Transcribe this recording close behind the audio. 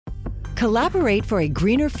Collaborate for a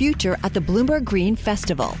greener future at the Bloomberg Green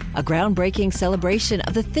Festival, a groundbreaking celebration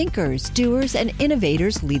of the thinkers, doers, and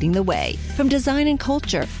innovators leading the way. From design and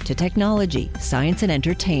culture to technology, science, and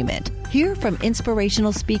entertainment. Hear from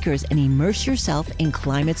inspirational speakers and immerse yourself in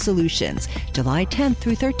climate solutions. July 10th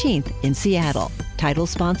through 13th in Seattle. Title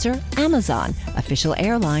sponsor, Amazon. Official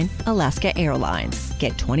airline, Alaska Airlines.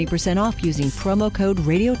 Get 20% off using promo code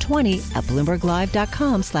radio20 at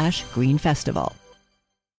bloomberglive.com/greenfestival.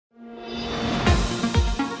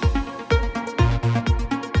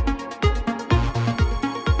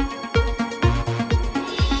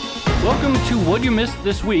 Welcome to What You Missed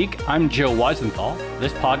This Week. I'm Joe Weisenthal.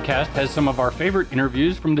 This podcast has some of our favorite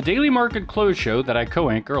interviews from the Daily Market Close show that I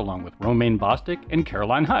co-anchor along with Romaine Bostick and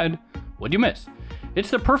Caroline Hyde. What'd you miss? It's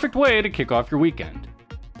the perfect way to kick off your weekend.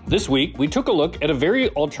 This week, we took a look at a very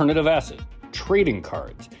alternative asset, trading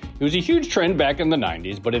cards. It was a huge trend back in the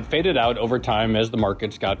 90s, but it faded out over time as the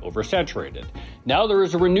markets got oversaturated. Now there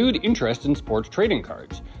is a renewed interest in sports trading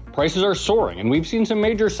cards. Prices are soaring, and we've seen some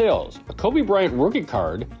major sales. A Kobe Bryant rookie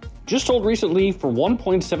card just sold recently for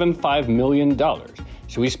 $1.75 million.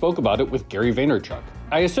 So we spoke about it with Gary Vaynerchuk.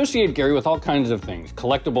 I associate Gary with all kinds of things,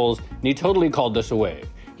 collectibles, and he totally called this a wave.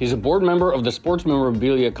 He's a board member of the sports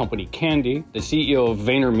memorabilia company Candy, the CEO of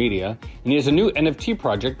VaynerMedia, and he has a new NFT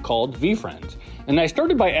project called VeeFriends. And I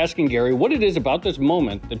started by asking Gary what it is about this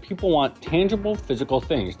moment that people want tangible physical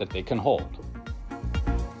things that they can hold.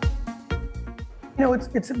 You know,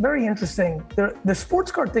 it's very interesting. The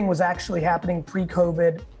sports card thing was actually happening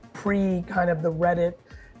pre-COVID, kind of the Reddit,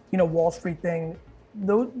 Wall Street thing.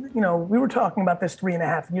 Though, we were talking about this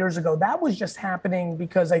 3.5 years ago. That was just happening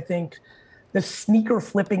because I think the sneaker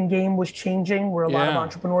flipping game was changing where a lot of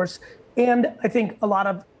entrepreneurs, and I think a lot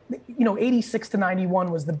of, 86 to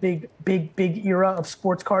 91 was the big era of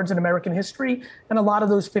sports cards in American history. And a lot of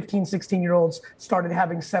those 15, 16-year-olds started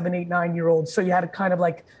having 7, 8, 9-year-olds. So you had kind of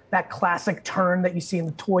like that classic turn that you see in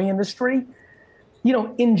the toy industry.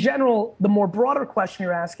 In general, the more broader question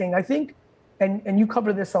you're asking, I think, and you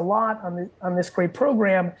cover this a lot on this great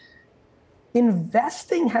program,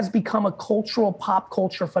 investing has become a cultural pop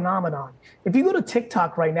culture phenomenon. If you go to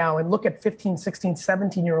TikTok right now and look at 15, 16,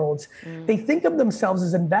 17-year-olds, they think of themselves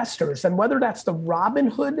as investors. And whether that's the Robin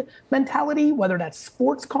Hood mentality, whether that's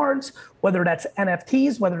sports cards, whether that's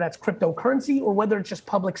NFTs, whether that's cryptocurrency, or whether it's just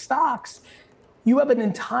public stocks, you have an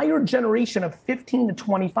entire generation of 15 to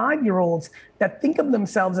 25-year-olds that think of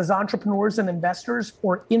themselves as entrepreneurs and investors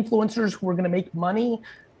or influencers who are going to make money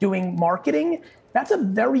doing marketing. That's a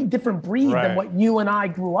very different breed than what you and I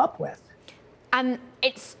grew up with. And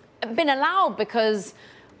it's been allowed because,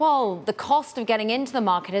 well, the cost of getting into the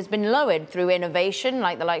market has been lowered through innovation,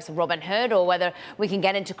 like the likes of Robinhood, or whether we can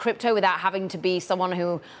get into crypto without having to be someone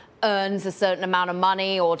who earns a certain amount of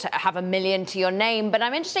money or to have $1 million to your name. But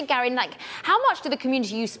I'm interested, Gary, in how much do the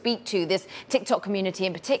community you speak to, this TikTok community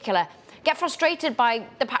in particular, get frustrated by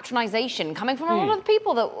the patronization coming from a lot of the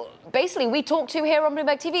people that basically we talk to here on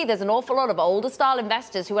Bloomberg TV? There's an awful lot of older style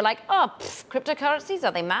investors who are like, cryptocurrencies,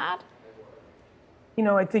 are they mad?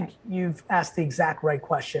 I think you've asked the exact right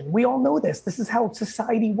question. We all know this. This is how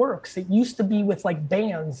society works. It used to be with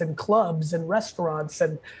bands and clubs and restaurants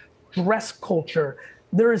and dress culture.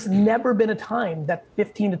 There has never been a time that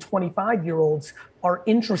 15 to 25-year-olds are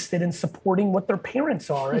interested in supporting what their parents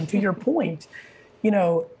are. And to your point,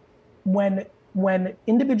 when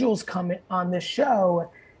individuals come on this show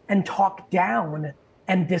and talk down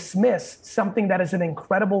and dismiss something that is an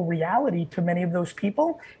incredible reality to many of those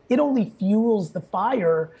people, it only fuels the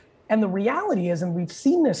fire. And the reality is, and we've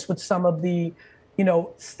seen this with some of the,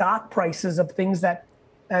 stock prices of things that,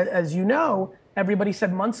 as everybody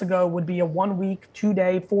said months ago would be a 1 week, 2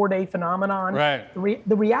 day, 4 day phenomenon. Right.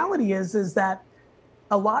 The reality is that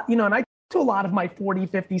a lot, and I to a lot of my 40,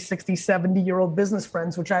 50, 60, 70-year-old business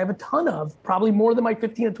friends, which I have a ton of, probably more than my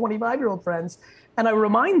 15 to 25-year-old friends. And I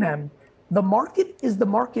remind them, the market is the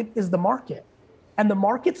market is the market. And the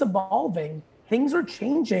market's evolving, things are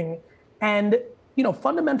changing, and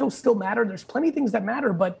fundamentals still matter. There's plenty of things that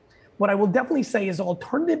matter, but what I will definitely say is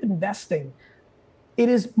alternative investing, it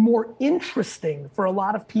is more interesting for a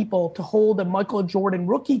lot of people to hold a Michael Jordan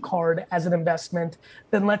rookie card as an investment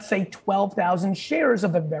than, let's say, 12,000 shares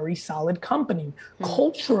of a very solid company.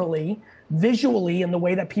 Culturally, visually, in the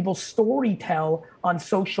way that people story tell on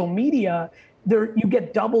social media, you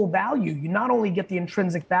get double value. You not only get the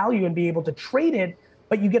intrinsic value and be able to trade it,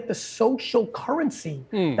 but you get the social currency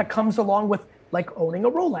that comes along with owning a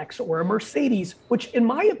Rolex or a Mercedes, which in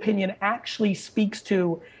my opinion actually speaks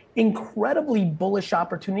to incredibly bullish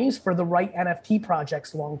opportunities for the right NFT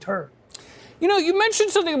projects long term. You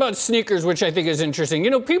mentioned something about sneakers, which I think is interesting.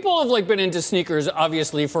 People have been into sneakers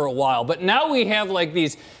obviously for a while, but now we have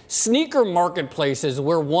these sneaker marketplaces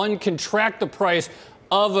where one can track the price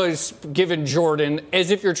of a given Jordan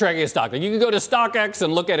as if you're tracking a stock. You can go to StockX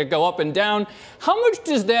and look at it go up and down. How much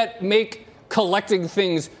does that make collecting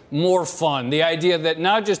things more fun? The idea that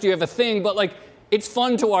not just you have a thing, but it's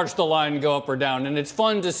fun to watch the line go up or down, and it's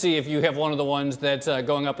fun to see if you have one of the ones that's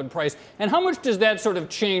going up in price. And how much does that sort of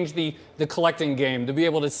change the collecting game, to be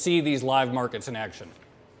able to see these live markets in action?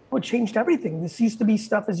 Well, it changed everything. This used to be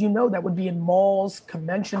stuff, as you know, that would be in malls,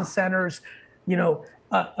 convention centers.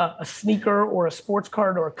 A sneaker or a sports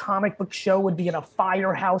card or a comic book show would be in a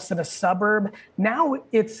firehouse in a suburb. Now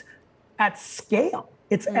it's at scale.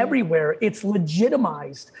 It's everywhere. It's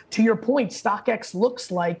legitimized. To your point, StockX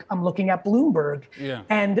looks like I'm looking at Bloomberg. Yeah.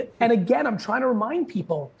 And again, I'm trying to remind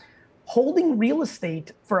people, holding real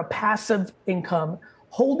estate for a passive income,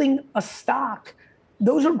 holding a stock,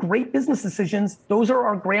 those are great business decisions. Those are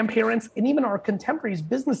our grandparents and even our contemporaries'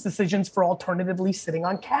 business decisions for alternatively sitting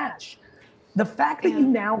on cash. The fact that you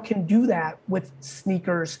now can do that with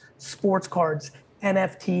sneakers, sports cards,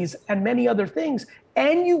 NFTs, and many other things,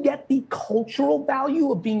 and you get the cultural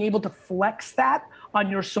value of being able to flex that on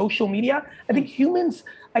your social media. I think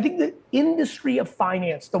the industry of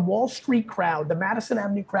finance, the Wall Street crowd, the Madison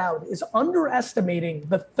Avenue crowd is underestimating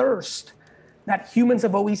the thirst that humans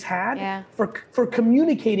have always had for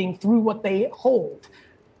communicating through what they hold.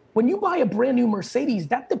 When you buy a brand new Mercedes,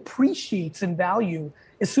 that depreciates in value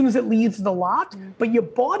as soon as it leaves the lot, but you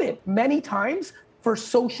bought it many times for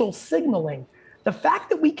social signaling. The fact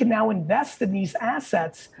that we can now invest in these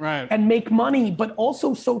assets and make money, but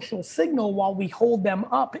also social signal while we hold them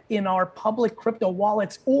up in our public crypto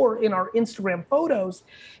wallets or in our Instagram photos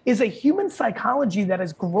is a human psychology that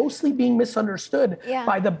is grossly being misunderstood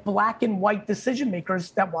by the black and white decision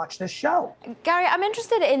makers that watch this show. Gary, I'm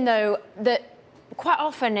interested in, though, that quite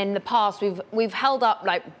often in the past, we've held up,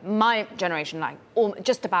 my generation, or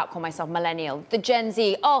just about call myself millennial, the Gen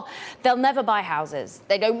Z, they'll never buy houses.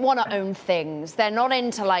 They don't want to own things. They're not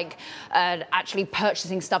into actually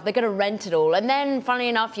purchasing stuff. They're going to rent it all. And then, funnily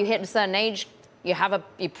enough, you hit a certain age, you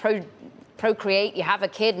procreate, you have a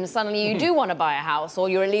kid, and suddenly you do want to buy a house, or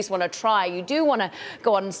you at least want to try. You do want to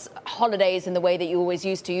go on holidays in the way that you always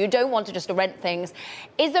used to. You don't want to just rent things.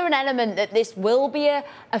 Is there an element that this will be a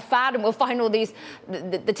fad and we'll find all these,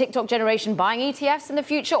 the TikTok generation buying ETFs in the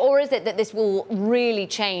future, or is it that this will really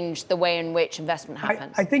change the way in which investment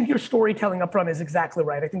happens? I think your storytelling up front is exactly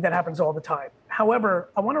right. I think that happens all the time. However,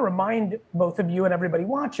 I want to remind both of you and everybody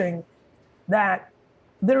watching that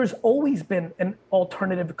there's always been an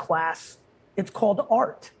alternative class. It's called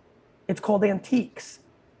art. It's called antiques.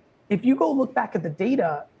 If you go look back at the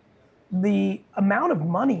data, the amount of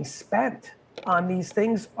money spent on these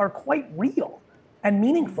things are quite real and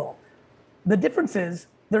meaningful. The difference is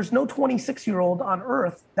there's no 26-year-old on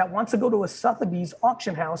earth that wants to go to a Sotheby's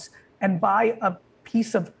auction house and buy a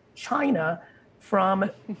piece of china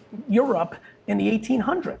from Europe in the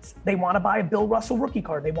 1800s. They want to buy a Bill Russell rookie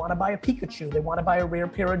card. They want to buy a Pikachu. They want to buy a rare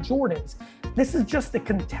pair of Jordans. This is just the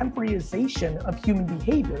contemporarization of human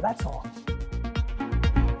behavior, that's all.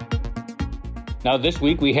 Now, this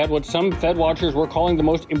week, we had what some Fed watchers were calling the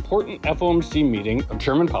most important FOMC meeting of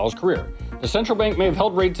Chairman Powell's career. The central bank may have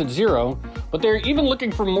held rates at zero, but they're even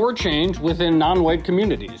looking for more change within non-white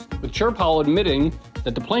communities, with Chair Powell admitting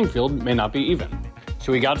that the playing field may not be even.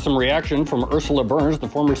 So we got some reaction from Ursula Burns, the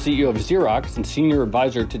former CEO of Xerox and senior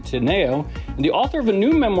advisor to Teneo, and the author of a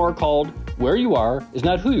new memoir called Where You Are Is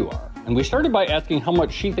Not Who You Are. And we started by asking how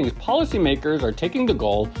much she thinks policymakers are taking the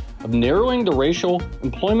goal of narrowing the racial,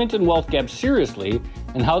 employment, and wealth gap seriously,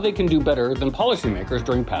 and how they can do better than policymakers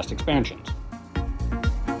during past expansions.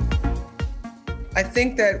 I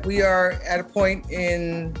think that we are at a point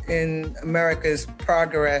in America's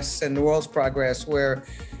progress and the world's progress where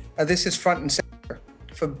this is front and center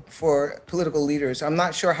for political leaders. I'm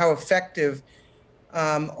not sure how effective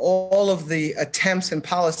all of the attempts and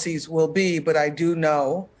policies will be, but I do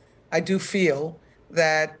feel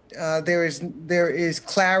that there is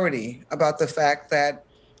clarity about the fact that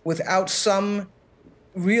without some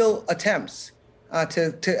real attempts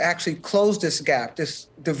to actually close this gap, this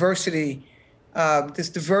diversity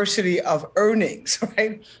of earnings,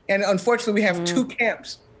 right? And unfortunately, we have two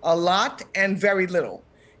camps, a lot and very little.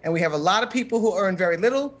 And we have a lot of people who earn very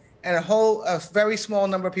little and a very small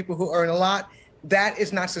number of people who earn a lot. That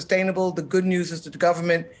is not sustainable. The good news is that the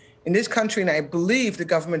government in this country, and I believe the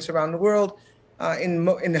governments around the world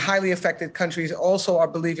in highly affected countries also are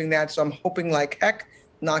believing that. So I'm hoping like heck,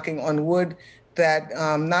 knocking on wood, that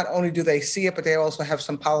not only do they see it, but they also have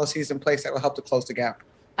some policies in place that will help to close the gap.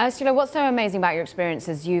 Ursula, what's so amazing about your experience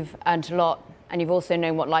is you've earned a lot, and you've also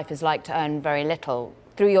known what life is like to earn very little.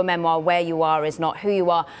 Through your memoir, Where You Are Is Not Who You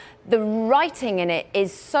Are, the writing in it it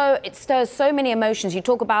stirs so many emotions. You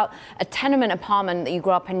talk about a tenement apartment that you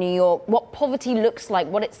grew up in New York, what poverty looks like,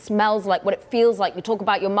 what it smells like, what it feels like. You talk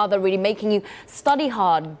about your mother really making you study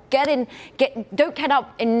hard, don't get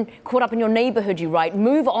caught up in your neighborhood, you write,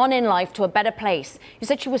 move on in life to a better place. You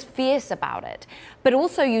said she was fierce about it, but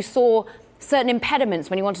also you saw certain impediments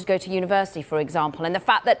when you wanted to go to university, for example, and the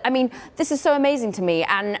fact that, this is so amazing to me,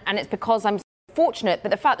 and it's because I'm fortunate, but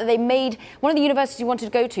the fact that they made one of the universities you wanted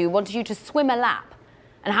to go to wanted you to swim a lap,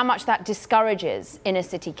 and how much that discourages inner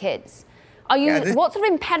city kids. What sort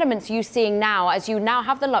of impediments are you seeing now, as you now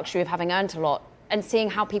have the luxury of having earned a lot, and seeing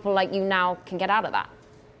how people like you now can get out of that?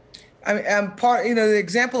 The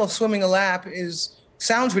example of swimming a lap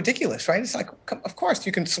sounds ridiculous, right? It's like, of course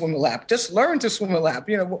you can swim a lap. Just learn to swim a lap.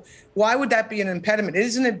 Why would that be an impediment?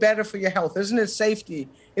 Isn't it better for your health? Isn't it safety?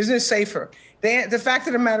 Isn't it safer? The fact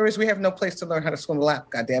of the matter is we have no place to learn how to swim a lap,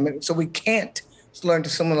 goddammit. So we can't learn to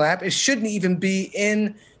swim a lap. It shouldn't even be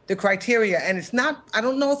in the criteria. And it's not, I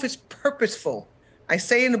don't know if it's purposeful. I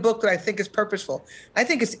say in the book that I think it's purposeful. I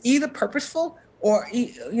think it's either purposeful or,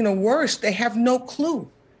 worse, they have no clue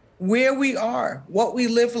where we are, what we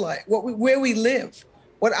live like, where we live,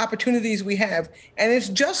 what opportunities we have. And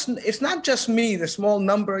it's not just me, the small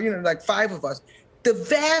number, like 5 of us. The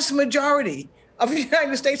vast majority of the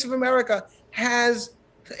United States of America is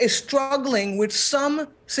struggling with some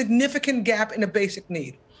significant gap in a basic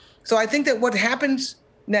need. So I think that what happens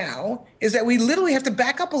now is that we literally have to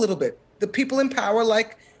back up a little bit. The people in power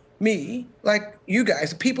like me, like you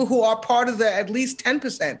guys, the people who are part of the at least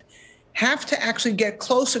 10%, have to actually get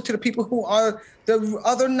closer to the people who are the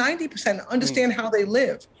other 90%, understand how they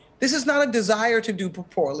live. This is not a desire to do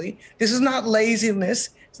poorly. This is not laziness.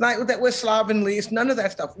 It's not that we're slovenly. It's none of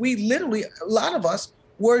that stuff. We literally, a lot of us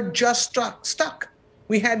were just stuck.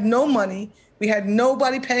 We had no money. We had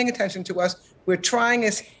nobody paying attention to us. We're trying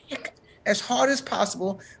as hard as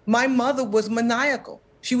possible. My mother was maniacal.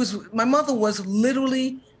 My mother was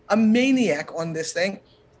literally a maniac on this thing.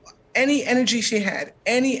 Any energy she had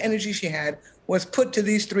was put to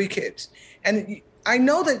these 3 kids. And I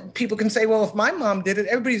know that people can say, well, if my mom did it,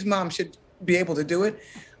 everybody's mom should be able to do it.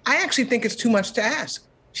 I actually think it's too much to ask.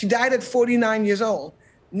 She died at 49 years old,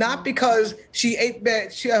 not because she ate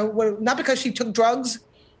bad, not because she took drugs.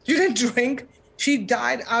 She didn't drink. She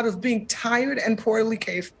died out of being tired and poorly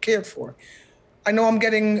cared for. I know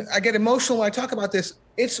I get emotional when I talk about this.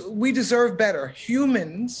 We deserve better.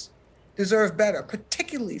 Humans deserve better,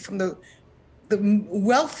 particularly from the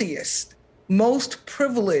wealthiest, most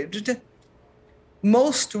privileged,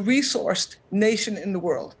 most resourced nation in the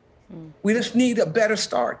world. We just need a better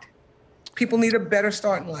start. People need a better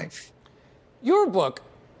start in life. Your book,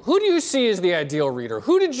 who do you see as the ideal reader?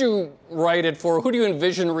 Who did you write it for? Who do you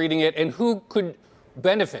envision reading it? And who could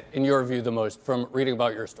benefit, in your view, the most from reading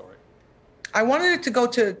about your story? I wanted it to go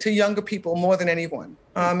to younger people more than anyone.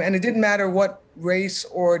 And it didn't matter what race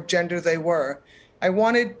or gender they were. I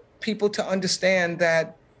wanted people to understand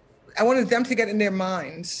that, I wanted them to get in their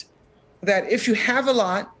minds that if you have a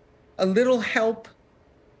lot, a little help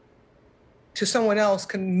to someone else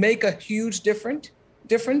can make a huge difference.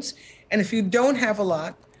 And if you don't have a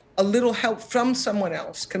lot, a little help from someone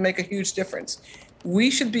else can make a huge difference.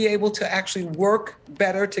 We should be able to actually work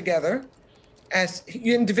better together as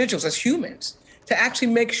individuals, as humans, to actually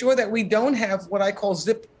make sure that we don't have what I call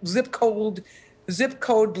zip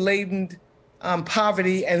code laden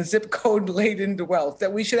poverty and zip code laden wealth.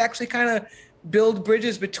 That we should actually kind of build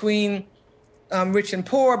bridges between rich and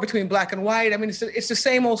poor, between black and white. I mean, it's the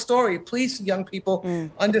same old story. Please, young people,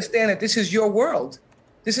 understand that this is your world.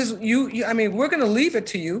 This is you. I mean, we're going to leave it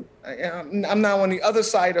to you. I'm now on the other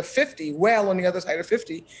side of 50, on the other side of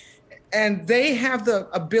 50, and they have the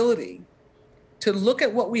ability to look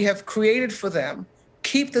at what we have created for them,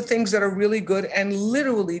 keep the things that are really good, and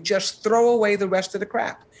literally just throw away the rest of the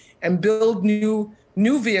crap and build new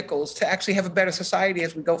vehicles to actually have a better society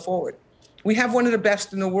as we go forward. We have one of the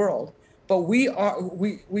best in the world, but we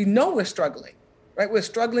know we're struggling, right? We're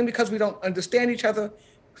struggling because we don't understand each other.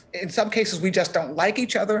 In some cases, we just don't like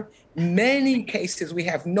each other. Many cases, we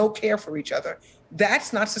have no care for each other.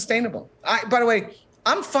 That's not sustainable. By the way,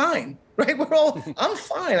 I'm fine, right? I'm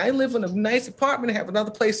fine. I live in a nice apartment, have another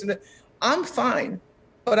place I'm fine.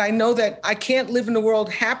 But I know that I can't live in the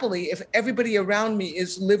world happily if everybody around me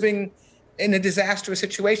is living in a disastrous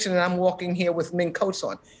situation and I'm walking here with mink coats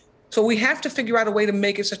on. So we have to figure out a way to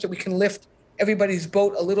make it such that we can lift everybody's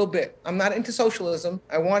boat a little bit. I'm not into socialism.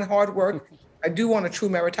 I want hard work. I do want a true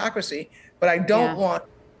meritocracy, but I don't want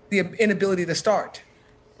the inability to start.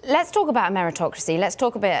 Let's talk about meritocracy. Let's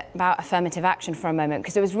talk a bit about affirmative action for a moment,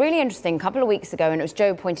 because it was really interesting a couple of weeks ago, and it was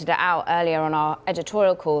Joe pointed it out earlier on our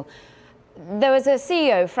editorial call. There was a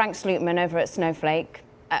CEO, Frank Slootman, over at Snowflake,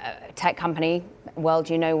 a tech company, world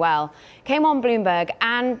you know well, came on Bloomberg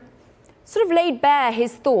and sort of laid bare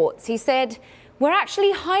his thoughts. He said, we're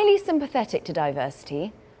actually highly sympathetic to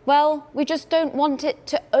diversity. Well, we just don't want it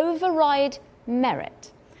to override merit.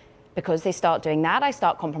 Because they start doing that, I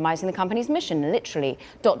start compromising the company's mission, literally, ...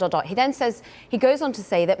 He then says, he goes on to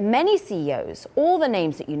say that many CEOs, all the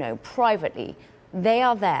names that you know privately, they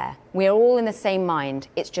are there. We're all in the same mind.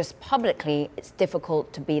 It's just publicly, it's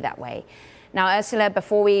difficult to be that way. Now, Ursula,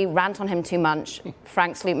 before we rant on him too much,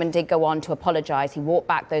 Frank Slootman did go on to apologize. He walked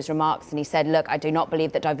back those remarks and he said, look, I do not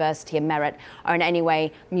believe that diversity and merit are in any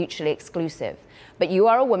way mutually exclusive. But you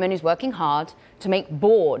are a woman who's working hard to make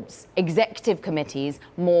boards, executive committees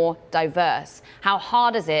more diverse. How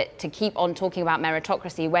hard is it to keep on talking about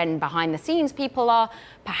meritocracy when behind the scenes people are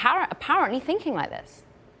apparently thinking like this?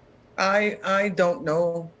 I don't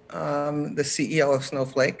know the CEO of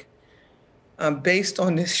Snowflake. Based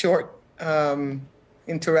on this short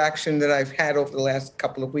interaction that I've had over the last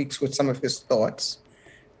couple of weeks with some of his thoughts,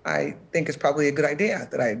 I think it's probably a good idea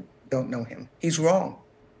that I don't know him. He's wrong.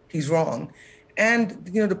 He's wrong. And,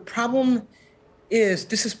 you know, the problem is,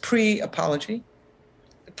 this is pre-apology.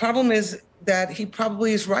 The problem is that he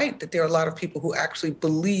probably is right, that there are a lot of people who actually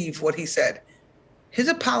believe what he said. His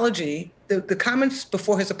apology, the comments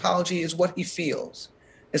before his apology is what he feels,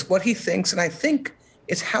 is what he thinks. And I think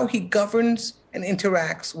it's how he governs and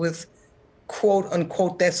interacts with, quote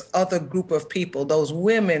unquote, this other group of people, those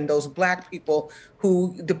women, those Black people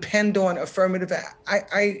who depend on affirmative.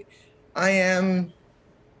 I am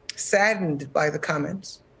saddened by the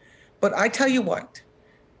comments, but I tell you what,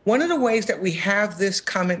 one of the ways that we have this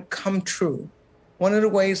comment come true, one of the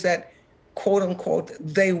ways that, quote unquote,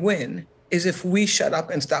 they win, is if we shut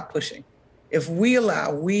up and stop pushing. If we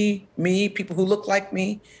allow, me, people who look like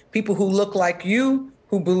me, people who look like you,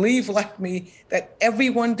 who believe like me, that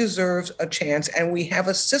everyone deserves a chance, and we have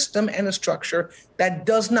a system and a structure that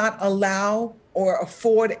does not allow or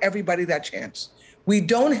afford everybody that chance. We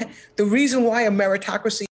don't, the reason why a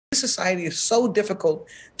meritocracy society is so difficult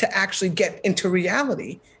to actually get into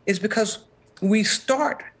reality is because we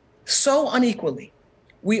start so unequally.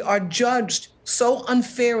 We are judged so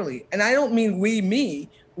unfairly. And I don't mean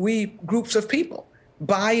we groups of people.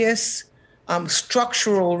 Bias,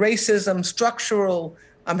 structural racism, structural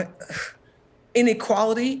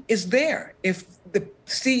inequality is there. If this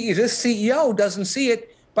CEO doesn't see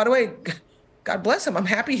it, by the way, God bless him. I'm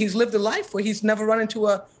happy he's lived a life where he's never run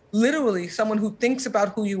into literally someone who thinks about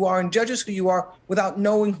who you are and judges who you are without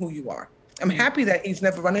knowing who you are. I'm happy that he's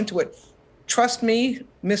never run into it. Trust me,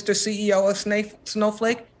 Mr. CEO of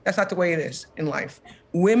Snowflake, that's not the way it is in life.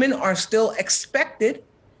 Women are still expected,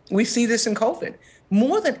 we see this in COVID,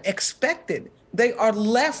 more than expected, they are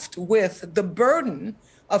left with the burden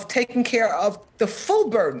of taking care of the full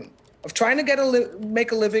burden of trying to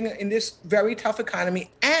make a living in this very tough economy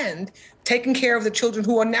and taking care of the children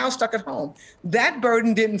who are now stuck at home. That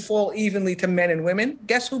burden didn't fall evenly to men and women.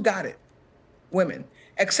 Guess who got it? Women,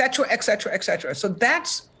 et cetera, et cetera, et cetera. So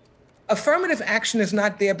that's, affirmative action is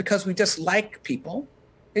not there because we just like people.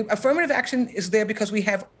 Affirmative action is there because we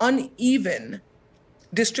have uneven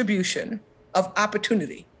distribution of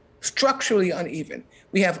opportunity, structurally uneven.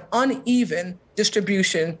 We have uneven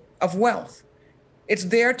distribution of wealth. It's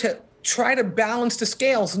there to try to balance the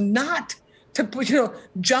scales, not to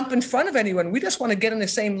jump in front of anyone. We just want to get in the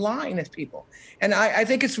same line as people. And I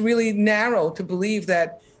think it's really narrow to believe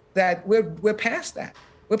that we're past that.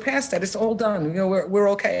 We're past that. It's all done. We're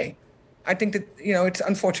okay. I think that it's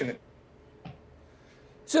unfortunate.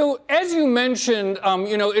 So as you mentioned,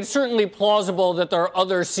 it's certainly plausible that there are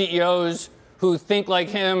other CEOs who think like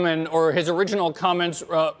him, or his original comments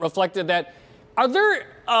reflected that. Are there?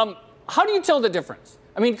 How do you tell the difference?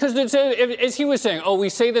 I mean, because as he was saying, we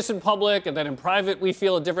say this in public and then in private we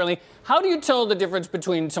feel it differently. How do you tell the difference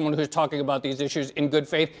between someone who's talking about these issues in good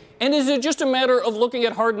faith? And is it just a matter of looking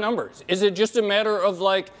at hard numbers? Is it just a matter of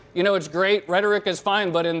it's great, rhetoric is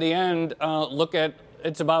fine, but in the end,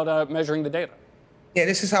 it's about measuring the data? Yeah,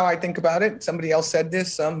 this is how I think about it. Somebody else said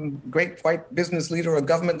this, some great white business leader or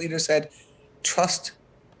government leader said, trust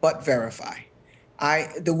but verify.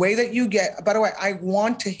 The way that you get, by the way, I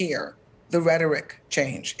want to hear the rhetoric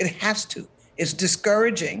change. It has to. It's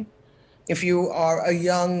discouraging if you are a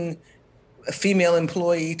young female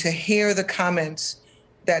employee to hear the comments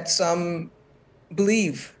that some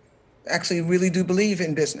believe, actually really do believe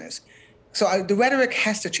in business. So the rhetoric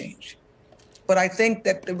has to change. But I think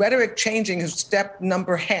that the rhetoric changing is step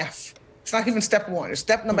number half It's not even step one. It's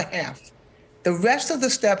step number half. The rest of the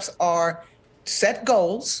steps are set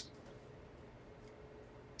goals.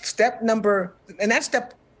 That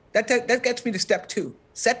gets me to step two.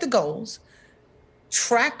 Set the goals,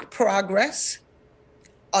 track progress,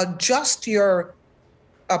 adjust your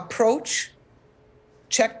approach,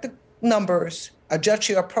 check the numbers, adjust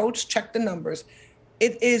your approach, check the numbers.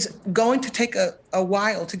 It is going to take a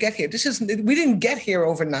while to get here. We didn't get here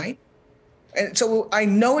overnight. And so I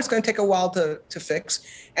know it's going to take a while to fix.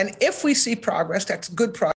 And if we see progress, that's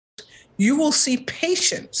good progress, you will see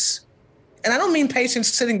patience. And I don't mean patience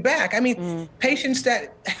sitting back. I mean patience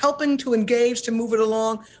that helping to engage, to move it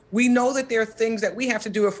along. We know that there are things that we have to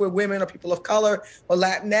do if we're women or people of color or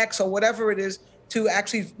Latinx or whatever it is to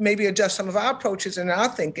actually maybe adjust some of our approaches and our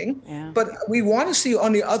thinking. Yeah. But we want to see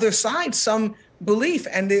on the other side some belief,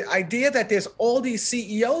 and the idea that there's all these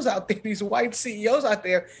CEOs out there, these white CEOs out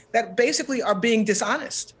there that basically are being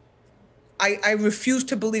dishonest. I refuse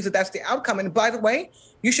to believe that that's the outcome. And by the way,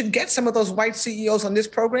 you should get some of those white CEOs on this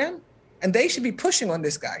program, and they should be pushing on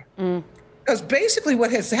this guy. Because basically what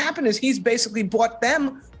has happened is he's basically brought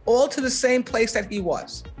them all to the same place that he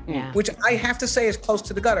was, which I have to say is close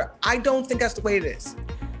to the gutter. I don't think that's the way it is.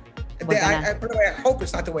 By the way, I hope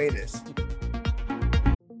it's not the way it is.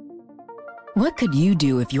 What could you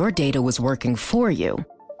do if your data was working for you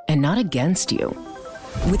and not against you?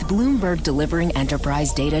 With Bloomberg delivering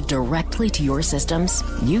enterprise data directly to your systems,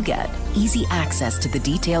 you get easy access to the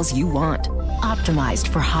details you want, optimized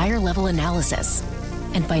for higher level analysis,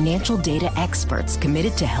 and financial data experts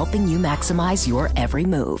committed to helping you maximize your every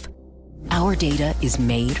move. Our data is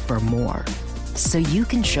made for more, so you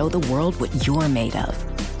can show the world what you're made of.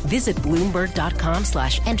 Visit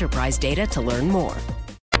Bloomberg.com/enterprise data to learn more.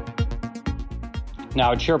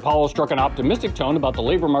 Now, Chair Powell struck an optimistic tone about the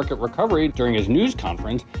labor market recovery during his news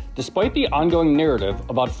conference, despite the ongoing narrative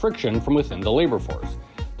about friction from within the labor force.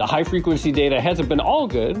 The high-frequency data hasn't been all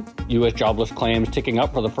good, U.S. jobless claims ticking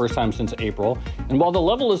up for the first time since April, and while the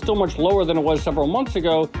level is still much lower than it was several months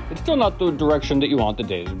ago, it's still not the direction that you want the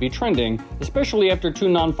data to be trending, especially after two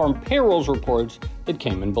non-farm payrolls reports that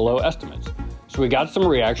came in below estimates. So we got some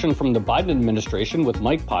reaction from the Biden administration with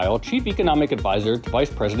Mike Pyle, Chief Economic Advisor to Vice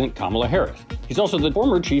President Kamala Harris. He's also the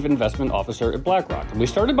former Chief Investment Officer at BlackRock. And we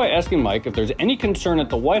started by asking Mike if there's any concern at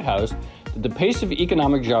the White House that the pace of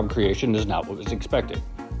economic job creation is not what was expected.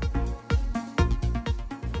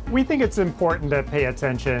 We think it's important to pay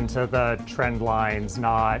attention to the trend lines,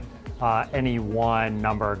 not any one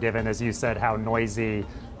number, given, as you said, how noisy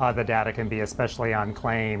the data can be, especially on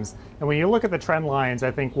claims. And when you look at the trend lines, I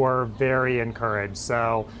think we're very encouraged.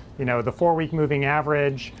 So, the 4-week moving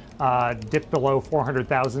average dipped below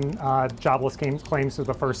 400,000 jobless claims for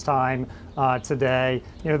the first time today.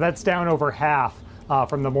 That's down over half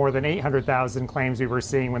from the more than 800,000 claims we were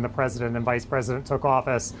seeing when the president and vice president took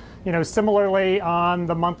office. Similarly on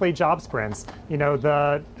the monthly jobs prints,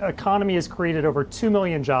 the economy has created over 2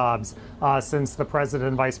 million jobs since the president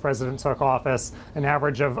and vice president took office, an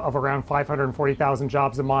average of around 540,000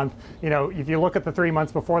 jobs a month. If you look at the 3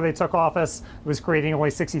 months before they took office, it was creating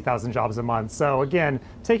only 60,000 jobs a month. So again,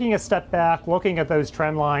 taking a step back, looking at those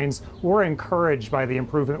trend lines, we're encouraged by the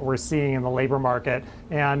improvement we're seeing in the labor market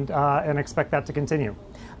and expect that to continue.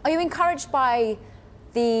 Are you encouraged by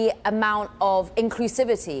the amount of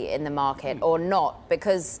inclusivity in the market or not?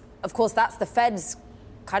 Because, of course, that's the Fed's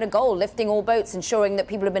kind of goal, lifting all boats, ensuring that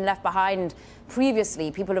people have been left behind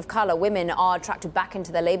previously, people of color, women, are attracted back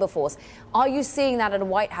into the labor force. Are you seeing that at a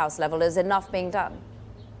White House level? Is enough being done?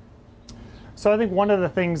 So I think one of the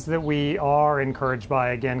things that we are encouraged by,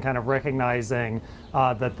 again, kind of recognizing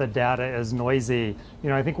that the data is noisy,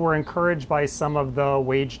 I think we're encouraged by some of the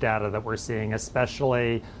wage data that we're seeing,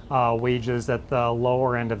 especially wages at the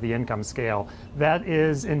lower end of the income scale. That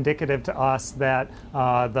is indicative to us that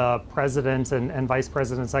the president and vice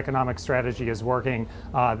president's economic strategy is working,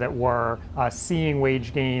 that we're seeing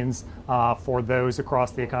wage gains for those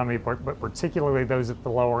across the economy, but particularly those at the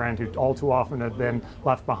lower end who all too often have been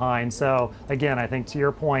left behind. So again, I think to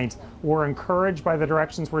your point, we're encouraged by the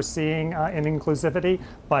directions we're seeing in inclusivity,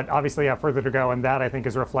 but obviously have further to go, and that I think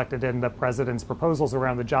is reflected in the president's proposals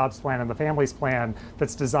around the jobs plan and the families plan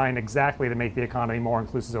that's designed exactly to make the economy more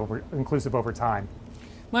inclusive over time.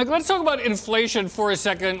 Mike, let's talk about inflation for a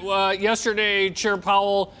second. Yesterday, Chair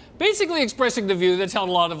Powell basically expressing the view that's held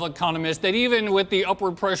a lot of economists that even with the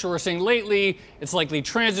upward pressure we're seeing lately, it's likely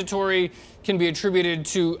transitory, can be attributed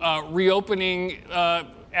to reopening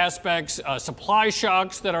aspects, supply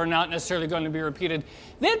shocks that are not necessarily going to be repeated.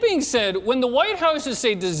 That being said, when the White House is,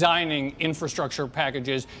 say, designing infrastructure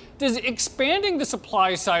packages, does expanding the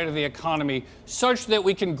supply side of the economy such that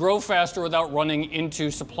we can grow faster without running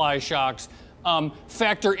into supply shocks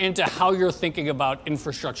factor into how you're thinking about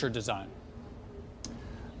infrastructure design?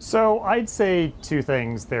 So I'd say two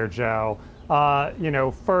things there, Joe.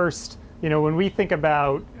 First, when we think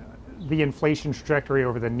about the inflation trajectory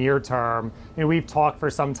over the near term, we've talked for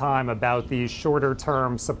some time about these shorter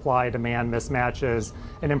term supply demand mismatches,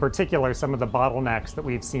 and in particular, some of the bottlenecks that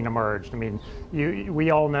we've seen emerge. I mean, we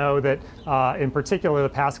all know that in particular, the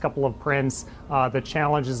past couple of prints, the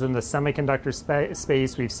challenges in the semiconductor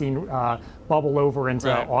space, we've seen bubble over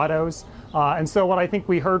into autos. And so what I think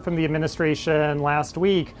we heard from the administration last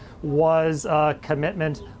week was a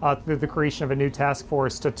commitment through the creation of a new task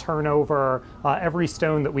force to turn over every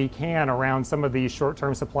stone that we can around some of these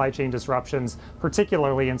short-term supply chain disruptions,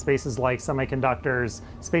 particularly in spaces like semiconductors,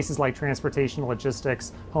 spaces like transportation,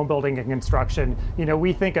 logistics, home building and construction.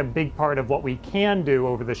 We think a big part of what we can do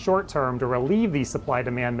over the short term to relieve these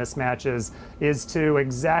supply-demand mismatches is to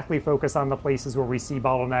exactly focus on the places where we see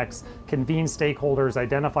bottlenecks, convene stakeholders,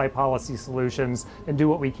 identify policy solutions, and do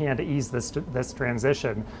what we can to ease this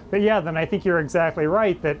transition. But yeah, then I think you're exactly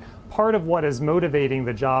right that part of what is motivating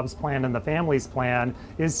the jobs plan and the families plan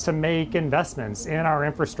is to make investments in our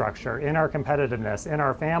infrastructure, in our competitiveness, in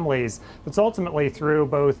our families. It's ultimately through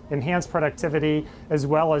both enhanced productivity as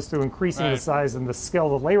well as through increasing the size and the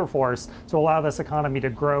skill of the labor force to allow this economy to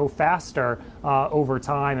grow faster over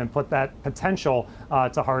time and put that potential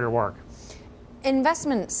to harder work.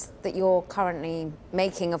 Investments that you're currently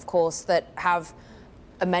making, of course, that have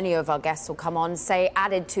many of our guests will come on, say,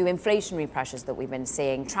 added to inflationary pressures that we've been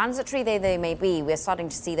seeing. Transitory they may be, we're starting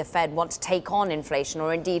to see the Fed want to take on inflation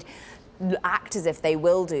or indeed act as if they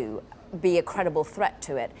will be a credible threat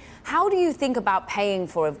to it. How do you think about paying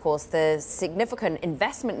for, of course, the significant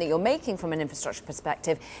investment that you're making from an infrastructure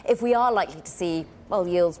perspective if we are likely to see,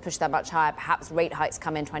 yields push that much higher, perhaps rate hikes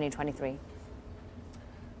come in 2023?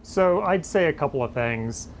 So I'd say a couple of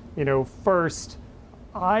things. First,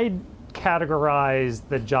 I'd categorize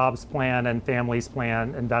the jobs plan and families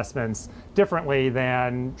plan investments differently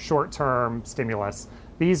than short-term stimulus.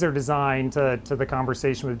 These are designed to the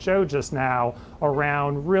conversation with Joe just now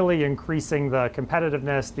around really increasing the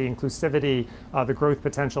competitiveness, the inclusivity, the growth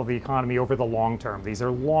potential of the economy over the long term. These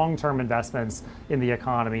are long-term investments in the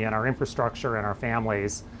economy and our infrastructure and our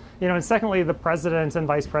families. And secondly, the president and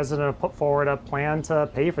vice president have put forward a plan to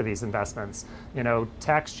pay for these investments.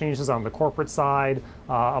 Tax changes on the corporate side,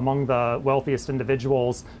 among the wealthiest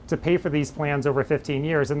individuals to pay for these plans over 15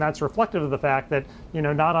 years. And that's reflective of the fact that,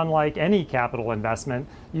 not unlike any capital investment,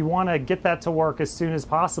 you want to get that to work as soon as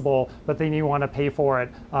possible, but then you want to pay for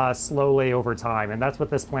it slowly over time. And that's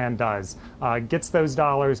what this plan does. Gets those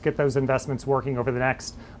dollars, get those investments working over the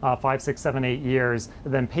next 5, 6, 7, 8 years,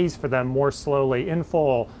 and then pays for them more slowly in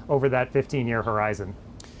full over that 15-year horizon.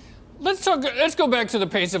 Let's go back to the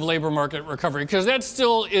pace of labor market recovery, because that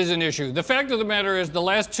still is an issue. The fact of the matter is the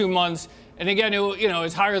last 2 months, and again,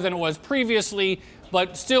 it's higher than it was previously,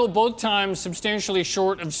 but still both times substantially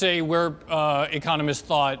short of, say, where economists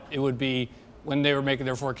thought it would be when they were making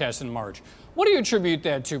their forecasts in March. What do you attribute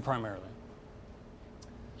that to primarily?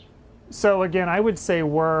 So again, I would say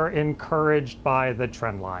we're encouraged by the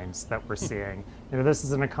trend lines that we're seeing. This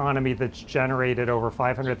is an economy that's generated over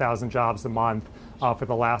 500,000 jobs a month for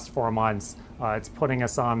the last 4 months. It's putting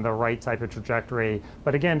us on the right type of trajectory.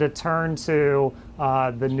 But again, to turn to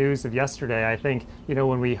the news of yesterday, I think,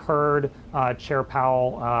 when we heard Chair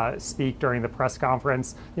Powell speak during the press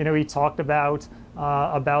conference, he talked about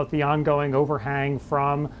the ongoing overhang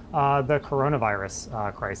from the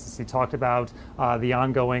coronavirus crisis. He talked about the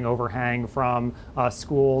ongoing overhang from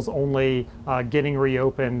schools only getting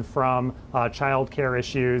reopened, from child care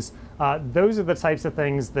issues. Those are the types of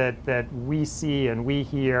things that we see and we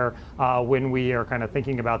hear when we are kind of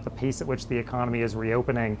thinking about the pace at which the economy is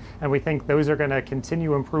reopening. And we think those are going to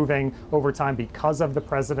continue improving over time because of the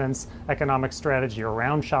president's economic strategy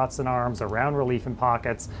around shots in arms, around relief in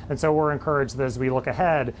pockets. And so we're encouraged that as we look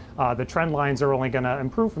ahead, the trend lines are only going to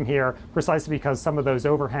improve from here, precisely because some of those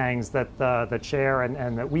overhangs that the chair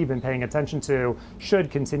and that we've been paying attention to should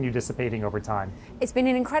continue dissipating over time. It's been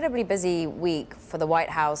an incredibly busy week for the White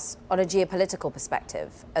House on a geopolitical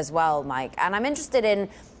perspective as well, Mike. And I'm interested in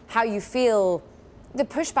how you feel the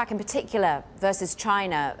pushback in particular versus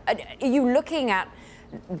China. Are you looking at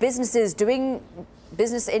businesses doing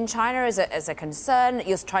business in China as a concern?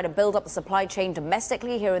 You're trying to build up the supply chain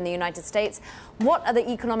domestically here in the United States. What are the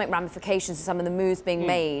economic ramifications of some of the moves being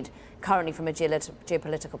made currently from a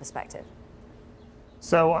geopolitical perspective?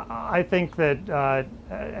 So I think that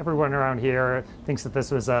everyone around here thinks that this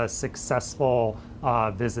was a successful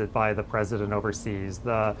visit by the president overseas.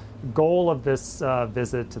 The goal of this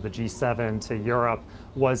visit to the G7 to Europe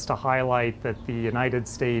was to highlight that the United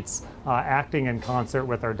States, acting in concert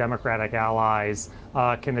with our democratic allies,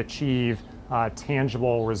 can achieve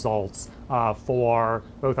tangible results for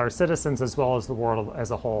both our citizens as well as the world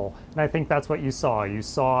as a whole. And I think that's what you saw. You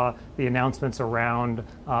saw the announcements around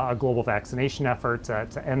a global vaccination effort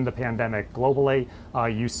to end the pandemic globally.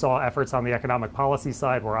 You saw efforts on the economic policy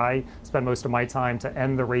side, where I spend most of my time, to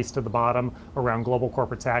end the race to the bottom around global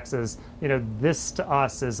corporate taxes. This to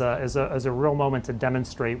us is a real moment to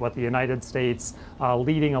demonstrate what the United States,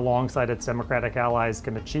 leading alongside its democratic allies,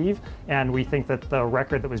 can achieve. And we think that the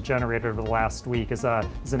record that was generated over the last week is an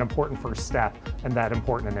important first step in that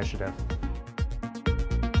important initiative.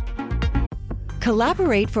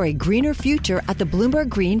 Collaborate for a greener future at the Bloomberg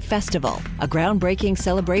Green Festival, a groundbreaking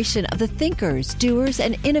celebration of the thinkers, doers,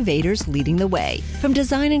 and innovators leading the way. From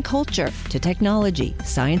design and culture to technology,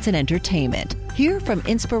 science, and entertainment. Hear from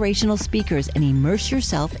inspirational speakers and immerse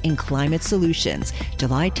yourself in climate solutions.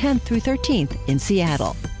 July 10th through 13th in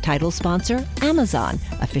Seattle. Title sponsor, Amazon.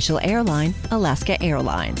 Official airline, Alaska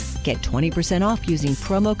Airlines. Get 20% off using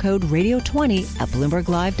promo code radio20 at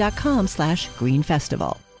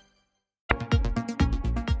bloomberglive.com/greenfestival.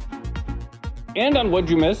 And on What'd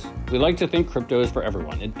You Miss, we like to think crypto is for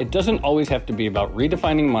everyone. It doesn't always have to be about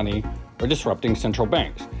redefining money or disrupting central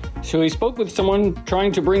banks. So he spoke with someone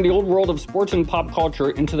trying to bring the old world of sports and pop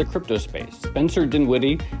culture into the crypto space. Spencer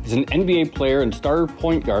Dinwiddie is an NBA player and star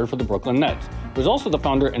point guard for the Brooklyn Nets, who is also the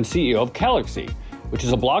founder and CEO of Galaxy, which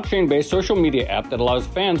is a blockchain-based social media app that allows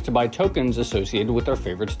fans to buy tokens associated with their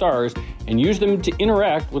favorite stars and use them to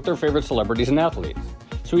interact with their favorite celebrities and athletes.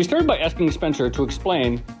 So we started by asking Spencer to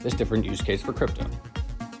explain this different use case for crypto.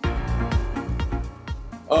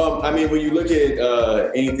 When you look at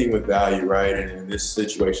anything with value, right, and in this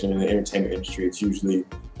situation in the entertainment industry, it's usually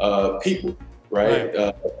people, right?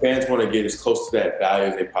 Fans want to get as close to that value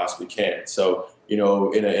as they possibly can. So, in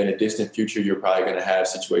a distant future, you're probably going to have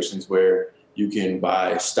situations where you can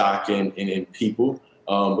buy stock in people,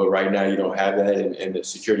 but right now you don't have that, and the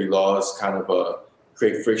security laws kind of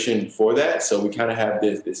create friction for that. So we kind of have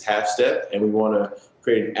this half step, and we want to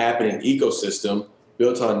create an app and an ecosystem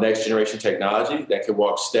built on next generation technology that could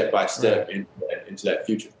walk step by step into that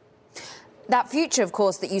future. That future, of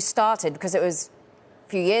course, that you started, because it was a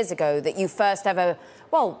few years ago that you first ever,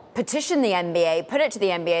 petitioned the NBA, put it to the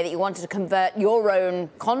NBA that you wanted to convert your own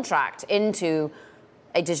contract into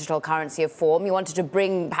a digital currency of form. You wanted to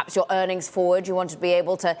bring perhaps your earnings forward. You wanted to be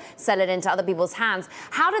able to sell it into other people's hands.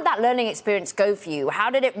 How did that learning experience go for you? How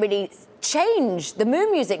did it really change the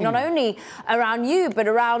moon music, not only around you, but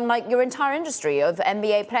around your entire industry of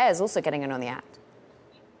NBA players also getting in on the act?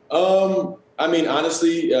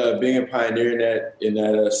 Honestly, being a pioneer in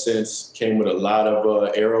that sense came with a lot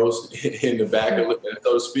of arrows in the back of it,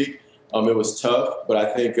 so to speak. It was tough, but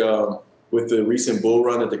I think with the recent bull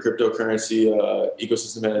run that the cryptocurrency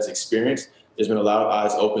ecosystem has experienced, there's been a lot of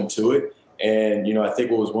eyes open to it. And, I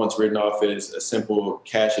think what was once written off as a simple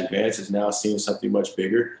cash advance is now seen as something much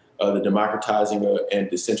bigger. The democratizing and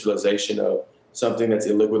decentralization of something that's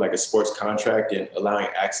illiquid, like a sports contract, and allowing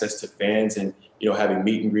access to fans and, having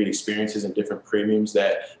meet and greet experiences and different premiums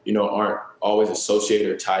that, aren't always associated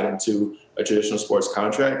or tied into a traditional sports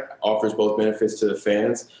contract, offers both benefits to the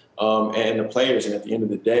fans and the players. And at the end of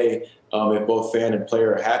the day, if both fan and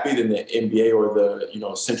player are happy, then the NBA or the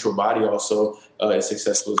central body also is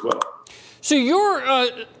successful as well. So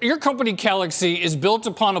your company Galaxy is built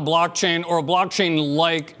upon a blockchain or a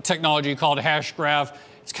blockchain-like technology called Hashgraph.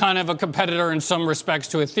 It's kind of a competitor in some respects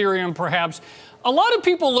to Ethereum, perhaps. A lot of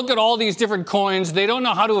people look at all these different coins. They don't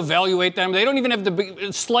know how to evaluate them. They don't even have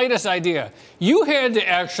the slightest idea. You had to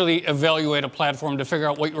actually evaluate a platform to figure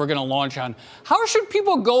out what you were going to launch on. How should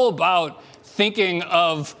people go about thinking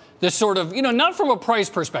of this sort of, not from a price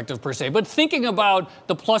perspective per se, but thinking about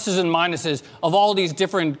the pluses and minuses of all these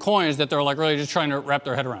different coins that they're really just trying to wrap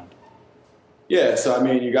their head around? Yeah, so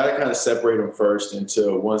you got to kind of separate them first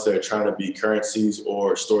into ones that are trying to be currencies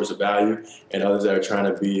or stores of value, and others that are trying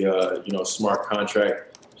to be, smart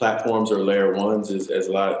contract platforms or layer ones, as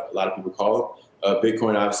a lot of people call it.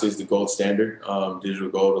 Bitcoin obviously is the gold standard, digital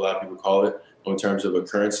gold, a lot of people call it, in terms of a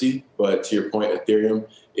currency. But to your point, Ethereum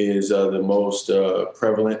is the most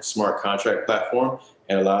prevalent smart contract platform,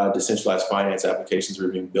 and a lot of decentralized finance applications are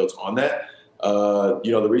being built on that.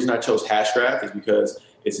 The reason I chose Hashgraph is because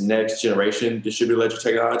it's next generation distributed ledger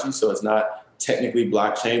technology. So it's not technically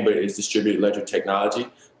blockchain, but it is distributed ledger technology.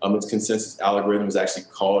 Its consensus algorithm is actually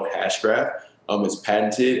called Hashgraph. It's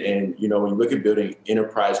patented. And, you know, when you look at building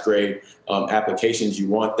enterprise-grade applications, you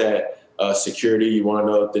want that security. You want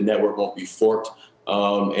to know that the network won't be forked.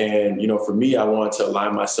 And, you know, for me, I wanted to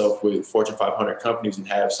align myself with Fortune 500 companies and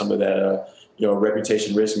have some of that, you know,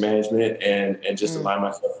 reputation risk management and just align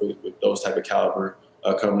myself with those type of caliber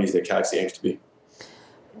companies that Calaxy aims to be.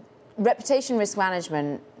 Reputation risk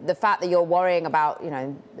management, the fact that you're worrying about, you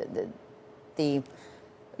know,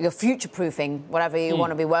 you're future-proofing whatever you want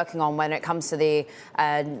to be working on when it comes to the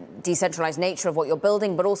decentralized nature of what you're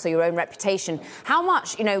building, but also your own reputation. How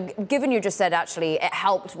much, you know, given you just said actually it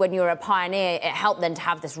helped when you were a pioneer, it helped then to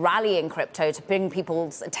have this rally in crypto to bring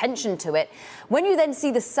people's attention to it. When you then see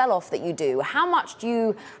the sell-off that you do, how much do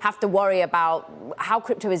you have to worry about how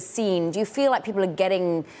crypto is seen? Do you feel like people are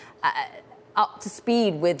getting up to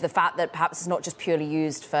speed with the fact that perhaps it's not just purely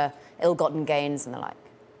used for ill-gotten gains and the like?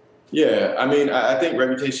 Yeah, I mean, I think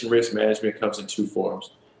reputation risk management comes in two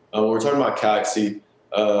forms. When we're talking about Calaxy,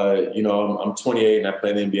 you know, I'm 28 and I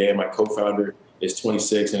play in the NBA. My co-founder is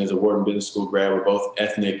 26 and is a Wharton Business School grad. We're both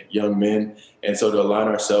ethnic young men. And so to align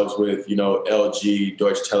ourselves with, you know, LG,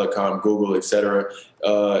 Deutsche Telekom, Google, et cetera,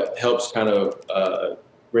 helps kind of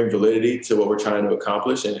bring validity to what we're trying to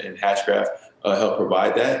accomplish, and Hashgraph help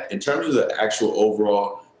provide that. In terms of the actual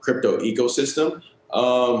overall crypto ecosystem,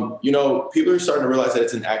 you know, people are starting to realize that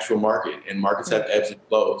it's an actual market, and markets have ebbs and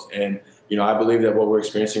flows. And, you know, I believe that what we're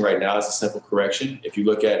experiencing right now is a simple correction. If you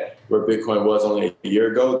look at where Bitcoin was only a year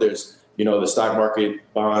ago, there's, you know, the stock market,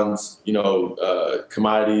 bonds, you know,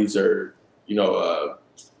 commodities, or, you know,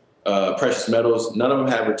 precious metals, none of them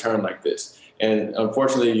have returned like this. And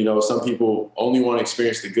unfortunately, you know, some people only want to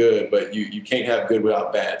experience the good, but you can't have good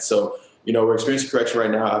without bad. So, you know, we're experiencing correction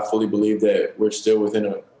right now. I fully believe that we're still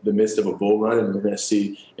within the midst of a bull run, and we're going to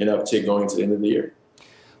see an uptick going into the end of the year.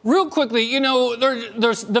 Real quickly, you know,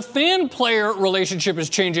 there's the fan-player relationship is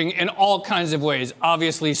changing in all kinds of ways,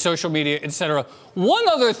 obviously, social media, et cetera. One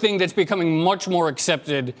other thing that's becoming much more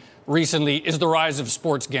accepted recently is the rise of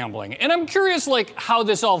sports gambling. And I'm curious, like, how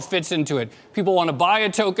this all fits into it. People want to buy a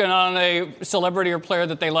token on a celebrity or player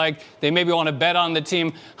that they like. They maybe want to bet on the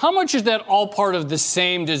team. How much is that all part of the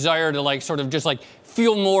same desire to, like, sort of just, like,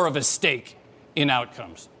 feel more of a stake in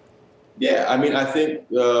outcomes? Yeah, I mean, I think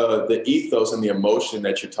the ethos and the emotion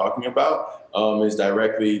that you're talking about is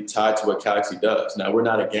directly tied to what Calaxy does. Now, we're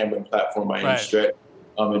not a gambling platform by any stretch,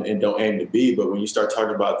 and don't aim to be, but when you start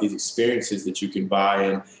talking about these experiences that you can buy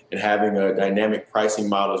and having a dynamic pricing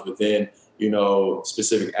models within, you know,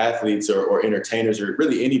 specific athletes or entertainers or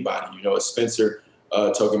really anybody, you know, a Spencer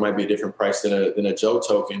token might be a different price than a Joe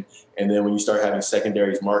token. And then when you start having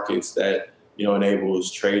secondaries markets that, you know,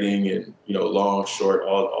 enables trading and, you know, long, short,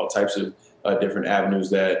 all types of different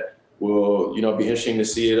avenues that will, you know, be interesting to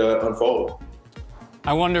see it unfold.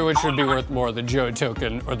 I wonder which would be worth more, the Joe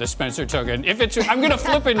token or the Spencer token. If it's, I'm going to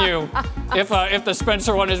flip in you if the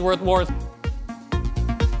Spencer one is worth more.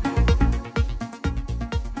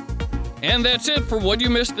 And that's it for What You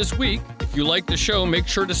Missed This Week. If you like the show, make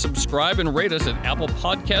sure to subscribe and rate us at Apple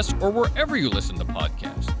Podcasts or wherever you listen to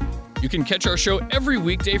podcasts. You can catch our show every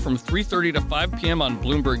weekday from 3:30 to 5 p.m. on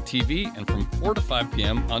Bloomberg TV and from 4 to 5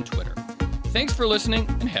 p.m. on Twitter. Thanks for listening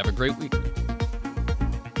and have a great week.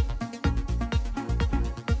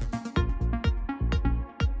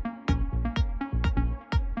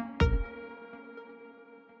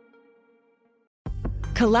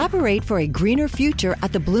 Collaborate for a greener future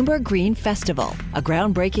at the Bloomberg Green Festival, a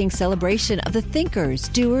groundbreaking celebration of the thinkers,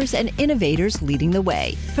 doers, and innovators leading the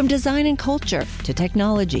way. From design and culture to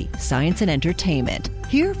technology, science, and entertainment.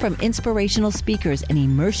 Hear from inspirational speakers and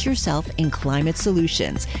immerse yourself in climate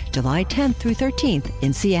solutions. July 10th through 13th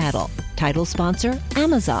in Seattle. Title sponsor,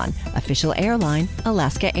 Amazon. Official airline,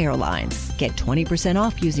 Alaska Airlines. Get 20%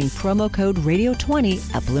 off using promo code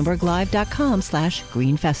radio20 at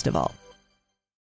BloombergLive.com/Green Festival.